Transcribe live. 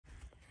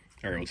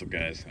Alright, what's up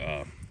guys?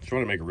 Just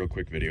want to make a real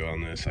quick video on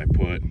this. I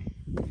put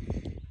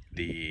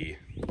the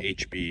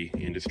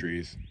HB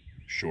Industries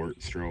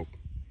short stroke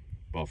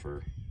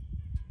buffer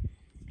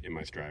in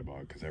my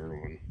stribog because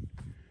everyone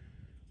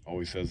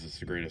always says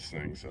it's the greatest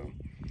thing. So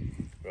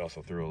we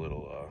also threw a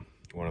little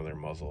one of their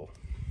muzzle.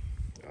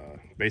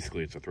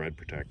 Basically it's a thread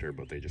protector,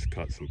 but they just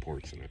cut some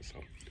ports in it. So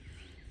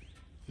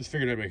just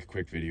figured I'd make a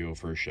quick video,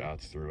 first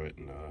shots through it,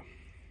 and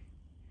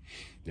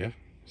yeah,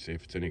 see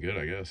if it's any good,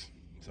 I guess.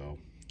 So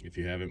if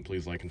you haven't,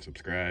 please like and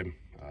subscribe.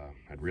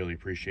 I'd really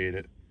appreciate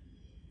it.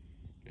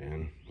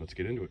 And let's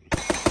get into it.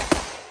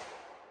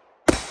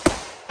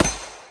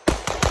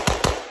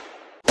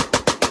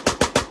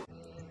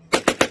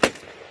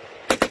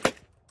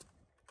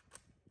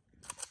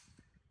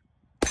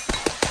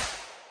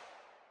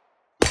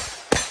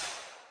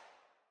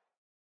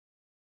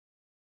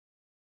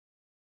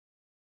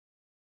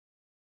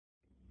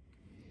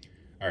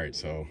 Alright,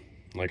 so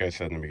like I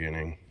said in the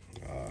beginning,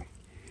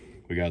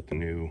 we got the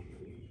new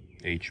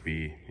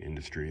HB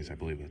Industries, I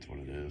believe that's what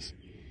it is,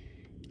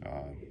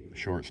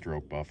 short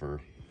stroke buffer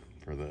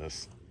for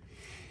this.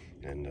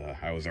 And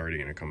I was already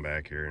going to come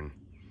back here and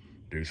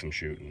do some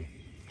shooting,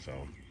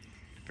 so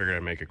figured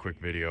I'd make a quick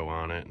video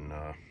on it and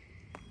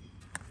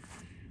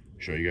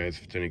show you guys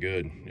if it's any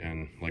good.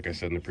 And like I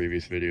said in the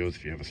previous videos,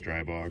 if you have a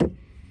stribog,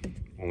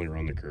 only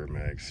run the curve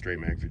mags. Straight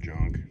mags are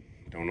junk.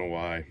 Don't know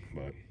why,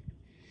 but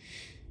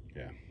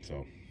yeah.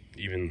 So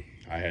even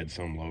I had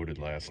some loaded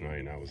last night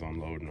and I was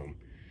unloading them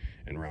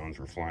and rounds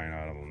were flying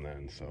out of them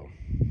then. So,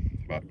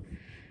 but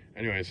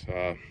anyways,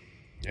 yeah,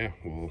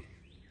 we'll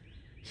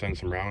send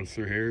some rounds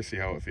through here, see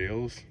how it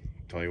feels,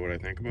 tell you what I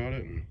think about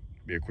it, and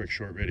be a quick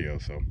short video,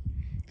 so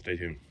stay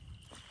tuned.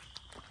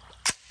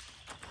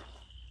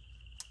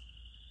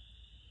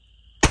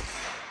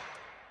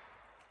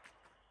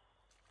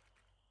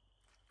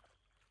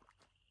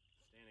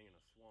 Standing in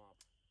a swamp.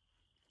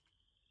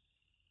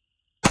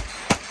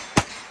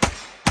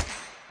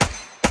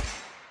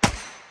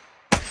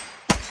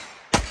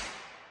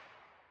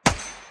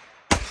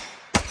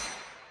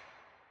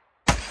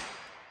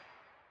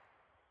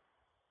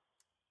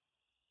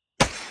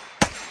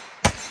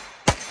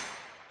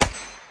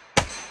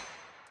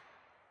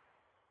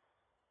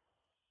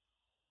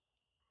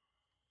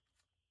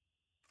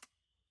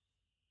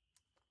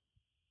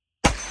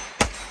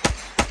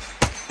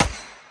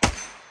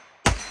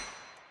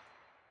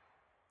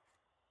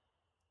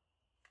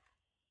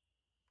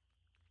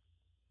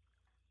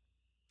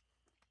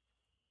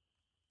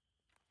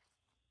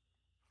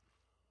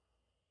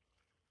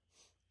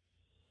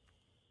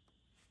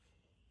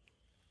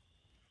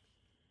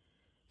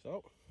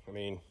 So, I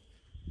mean,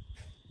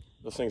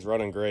 this thing's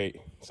running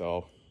great,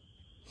 so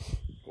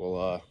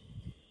we'll,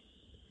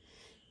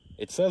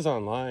 it says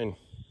online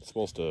it's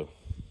supposed to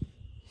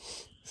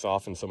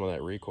soften some of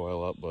that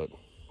recoil up, but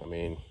I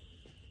mean,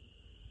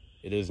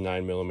 it is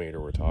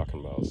 9mm we're talking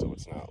about, so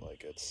it's not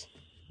like it's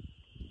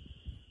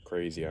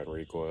crazy on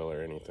recoil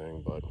or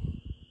anything, but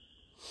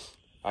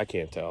I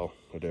can't tell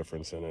the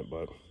difference in it.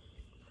 But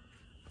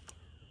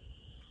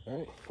all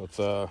right, let's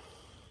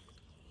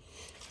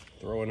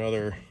throw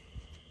another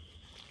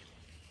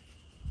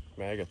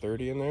mag of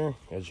 30 in there.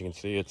 As you can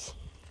see, it's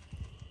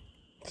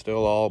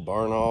still all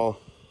barn all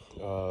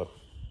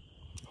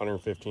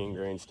 115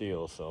 grain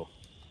steel. So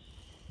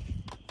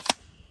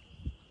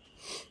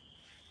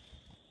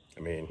I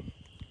mean,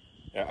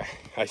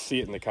 I see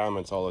it in the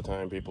comments all the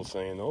time, people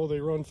saying, oh, they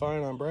run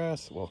fine on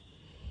brass. Well,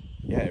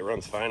 yeah, it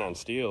runs fine on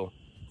steel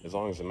as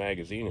long as the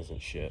magazine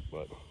isn't shit,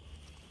 but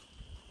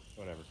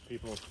whatever.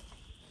 People,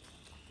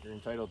 you're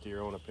entitled to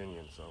your own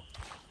opinion, so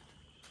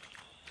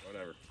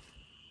whatever.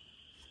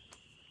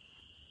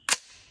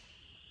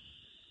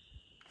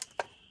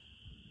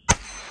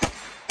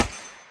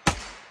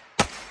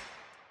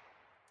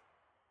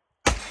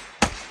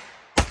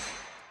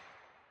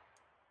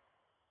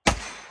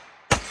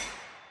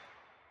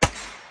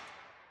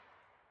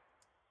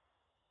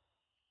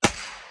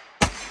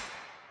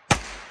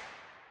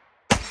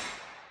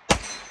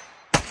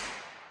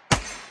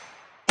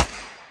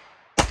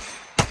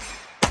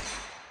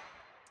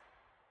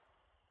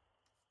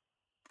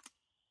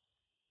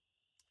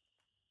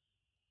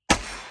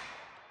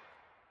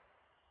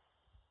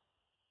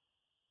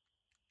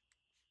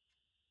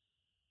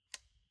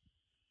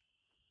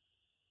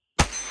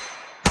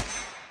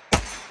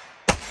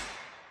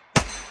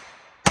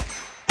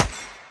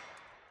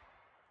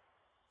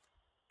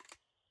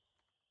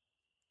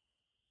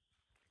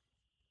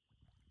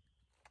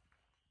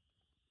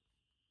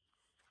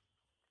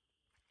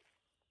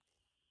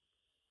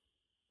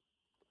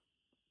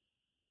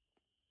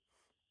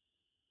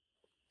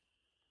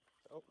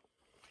 Oh,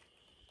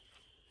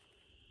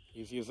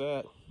 easy as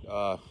that.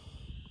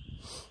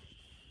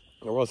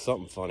 There was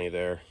something funny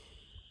there.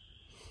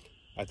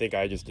 I think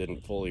I just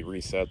didn't fully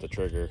reset the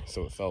trigger,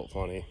 so it felt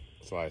funny.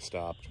 So I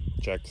stopped,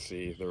 checked to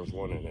see if there was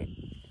one in it.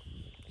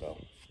 So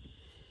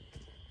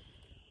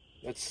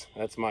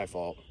that's my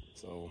fault.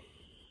 So,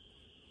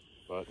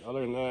 but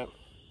other than that,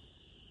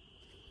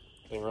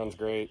 thing runs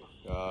great.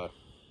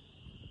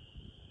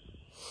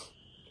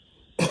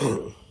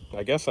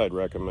 I guess I'd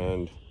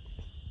recommend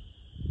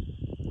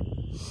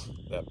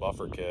that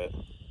buffer kit.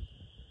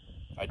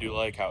 I do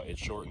like how it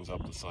shortens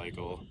up the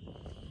cycle,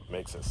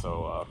 makes it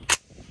so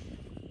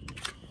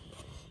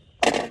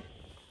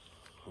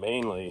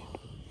mainly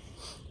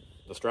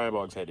the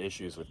stribogs had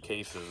issues with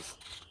cases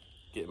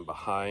getting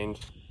behind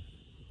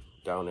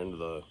down into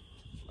the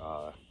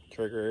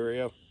trigger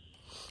area.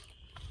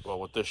 Well,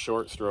 with this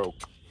short stroke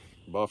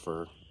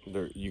buffer,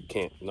 you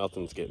can't,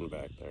 nothing's getting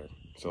back there.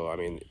 So I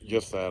mean,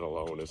 just that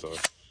alone is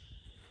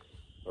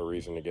a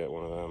reason to get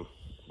one of them.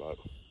 But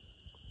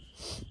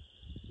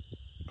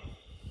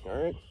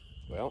all right,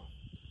 well,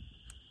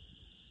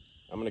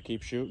 I'm gonna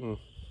keep shooting.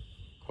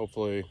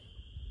 Hopefully,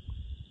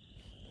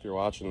 if you're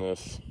watching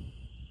this,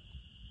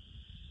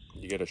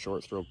 you get a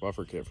short stroke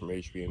buffer kit from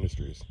HB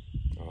Industries.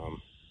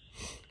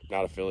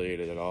 Not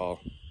affiliated at all,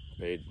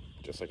 paid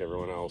just like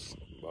everyone else,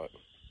 but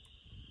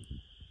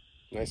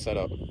nice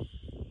setup.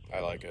 I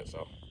like it.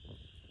 So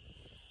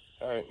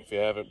all right, if you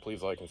haven't,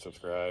 please like and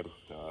subscribe.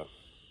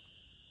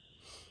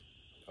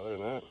 Other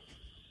than that,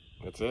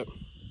 that's it.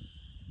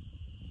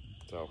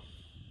 So